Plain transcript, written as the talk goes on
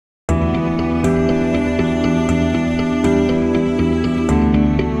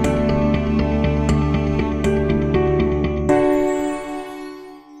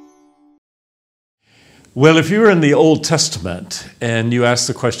Well, if you were in the Old Testament and you ask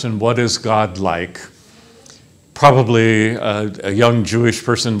the question, what is God like? Probably a young Jewish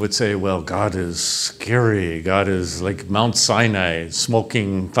person would say, well, God is scary. God is like Mount Sinai,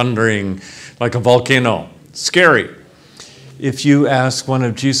 smoking, thundering, like a volcano. Scary. If you ask one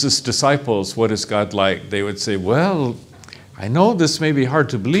of Jesus' disciples, what is God like? They would say, well, I know this may be hard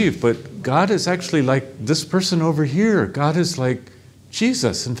to believe, but God is actually like this person over here. God is like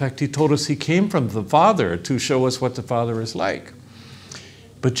Jesus. In fact, he told us he came from the Father to show us what the Father is like.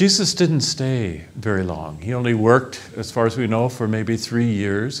 But Jesus didn't stay very long. He only worked, as far as we know, for maybe 3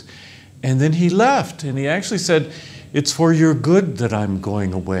 years. And then he left. And he actually said, it's for your good that I'm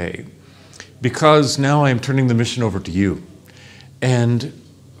going away, because now I'm turning the mission over to you. And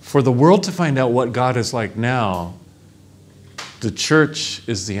for the world to find out what God is like now, the church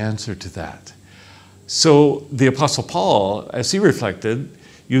is the answer to that. So the Apostle Paul, as he reflected,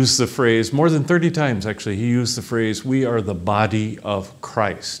 used the phrase, more than 30 times actually, he used the phrase, we are the body of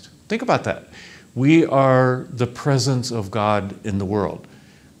Christ. Think about that. We are the presence of God in the world.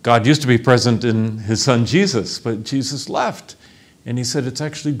 God used to be present in his son Jesus, but Jesus left. And he said, it's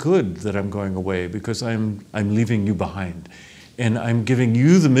actually good that I'm going away because I'm leaving you behind. And I'm giving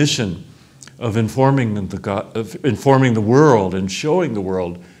you the mission of informing the world and showing the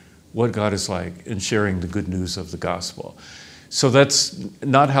world what God is like and sharing the good news of the gospel. So that's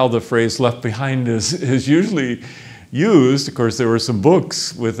not how the phrase left behind is usually used. Of course, there were some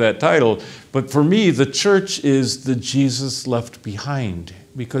books with that title. But for me, the church is the Jesus left behind,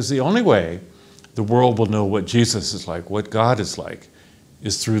 because the only way the world will know what Jesus is like, what God is like,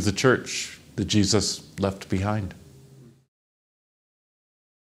 is through the church, the Jesus left behind.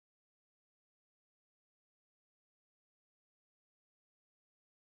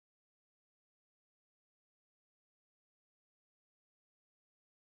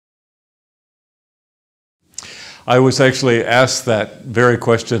 I was actually asked that very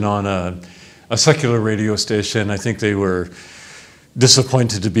question on a secular radio station. I think they were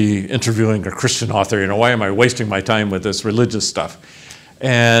disappointed to be interviewing a Christian author. You know, why am I wasting my time with this religious stuff?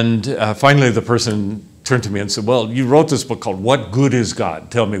 And finally the person turned to me and said, well, you wrote this book called What Good is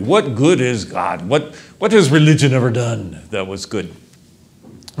God? Tell me, what good is God? What has religion ever done that was good?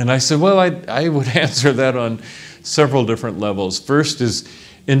 And I said, well, I would answer that on several different levels. First is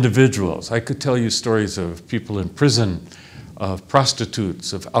individuals. I could tell you stories of people in prison, of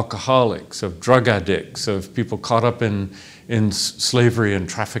prostitutes, of alcoholics, of drug addicts, of people caught up in slavery and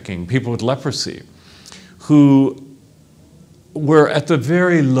trafficking, people with leprosy, who were at the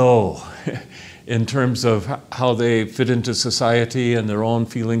very low in terms of how they fit into society and their own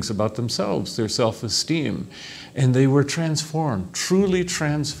feelings about themselves, their self-esteem. And they were transformed, truly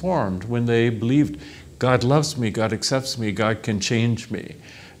transformed, when they believed God loves me, God accepts me, God can change me.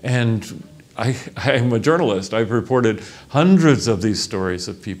 And I'm a journalist. I've reported hundreds of these stories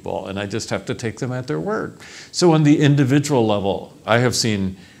of people, and I just have to take them at their word. So on the individual level, I have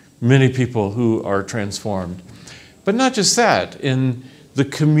seen many people who are transformed. But not just that, in the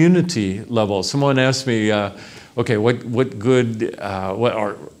community level. Someone asked me, okay, what good,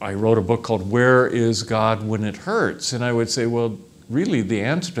 I wrote a book called Where is God When It Hurts? And I would say, well, really the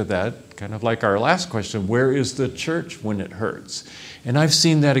answer to that, kind of like our last question, where is the church when it hurts? And I've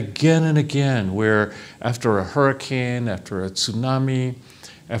seen that again and again, where after a hurricane, after a tsunami,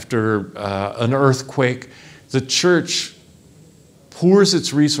 after an earthquake, the church pours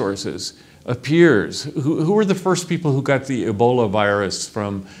its resources, appears. Who were the first people who got the Ebola virus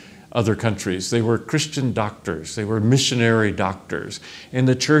from other countries? They were Christian doctors. They were missionary doctors. And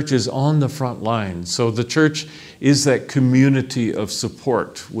the church is on the front line. So the church is that community of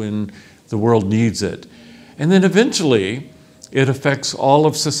support when the world needs it. And then eventually, it affects all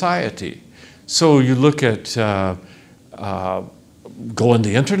of society. So you look at, go on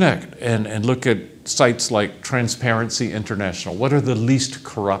the internet and look at sites like Transparency International. What are the least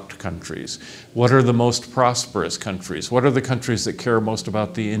corrupt countries? What are the most prosperous countries? What are the countries that care most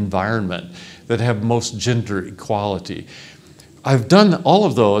about the environment, that have most gender equality? I've done all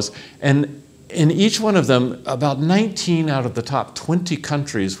of those, and in each one of them, about 19 out of the top 20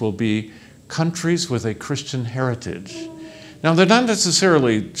 countries will be countries with a Christian heritage. Now, they're not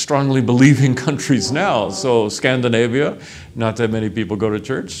necessarily strongly believing countries now. So Scandinavia, not that many people go to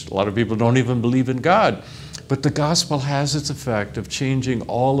church. A lot of people don't even believe in God. But the gospel has its effect of changing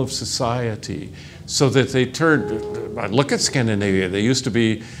all of society so that they turn, look at Scandinavia. They used to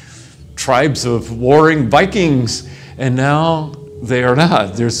be tribes of warring Vikings, and now they are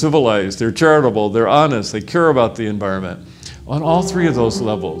not. They're civilized, they're charitable, they're honest, they care about the environment. On all three of those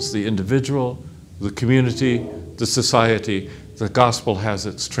levels, the individual, the community, the society, the gospel has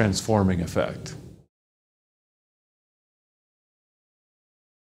its transforming effect.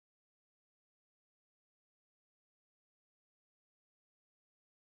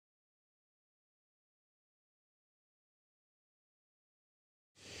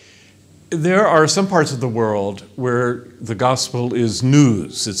 There are some parts of the world where the gospel is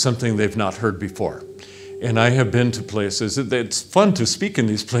news. It's something they've not heard before. And I have been to places, it's fun to speak in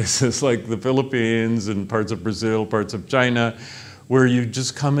these places, like the Philippines and parts of Brazil, parts of China, where you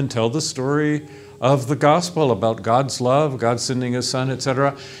just come and tell the story of the gospel about God's love, God sending his son,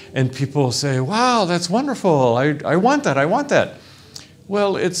 etc. And people say, wow, that's wonderful. I want that, I want that.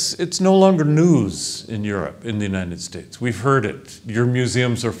 Well, it's no longer news in Europe, in the United States. We've heard it. Your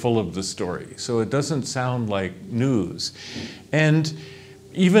museums are full of the story. So it doesn't sound like news. And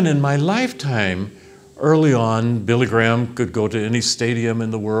even in my lifetime, early on, Billy Graham could go to any stadium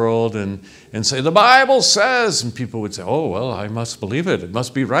in the world and say, the Bible says, and people would say, oh, well, I must believe it. It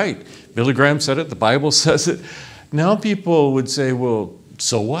must be right. Billy Graham said it. The Bible says it. Now people would say, well,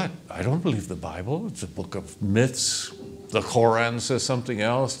 so what? I don't believe the Bible. It's a book of myths. The Quran says something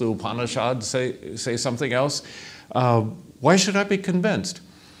else. The Upanishads say something else. Why should I be convinced?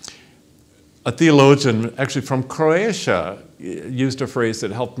 A theologian, actually from Croatia, used a phrase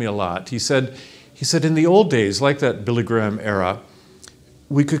that helped me a lot. He said, in the old days, like that Billy Graham era,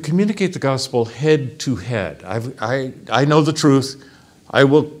 we could communicate the gospel head to head. I know the truth. I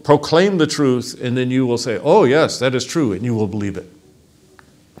will proclaim the truth, and then you will say, oh, yes, that is true, and you will believe it.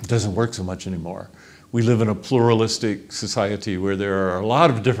 It doesn't work so much anymore. We live in a pluralistic society where there are a lot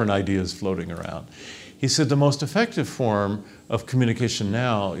of different ideas floating around. He said the most effective form of communication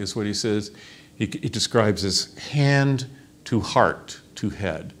now is what he says, he describes as hand to heart to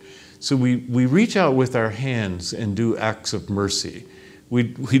head. So we reach out with our hands and do acts of mercy. We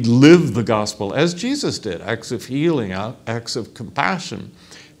live the gospel as Jesus did, acts of healing, acts of compassion.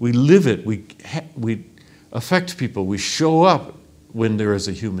 We live it, we affect people, we show up when there is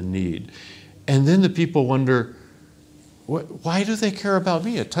a human need. And then the people wonder, why do they care about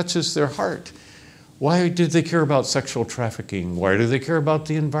me? It touches their heart. Why did they care about sexual trafficking? Why do they care about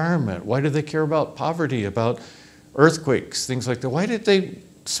the environment? Why do they care about poverty, about earthquakes, things like that? Why did they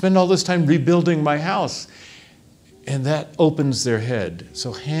spend all this time rebuilding my house? And that opens their head.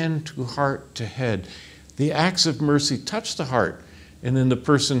 So hand to heart to head. The acts of mercy touch the heart. And then the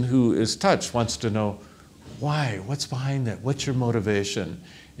person who is touched wants to know, why? What's behind that? What's your motivation?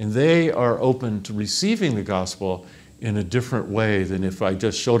 And they are open to receiving the gospel in a different way than if I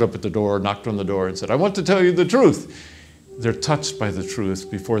just showed up at the door, knocked on the door and said, I want to tell you the truth. They're touched by the truth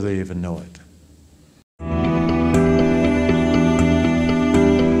before they even know it.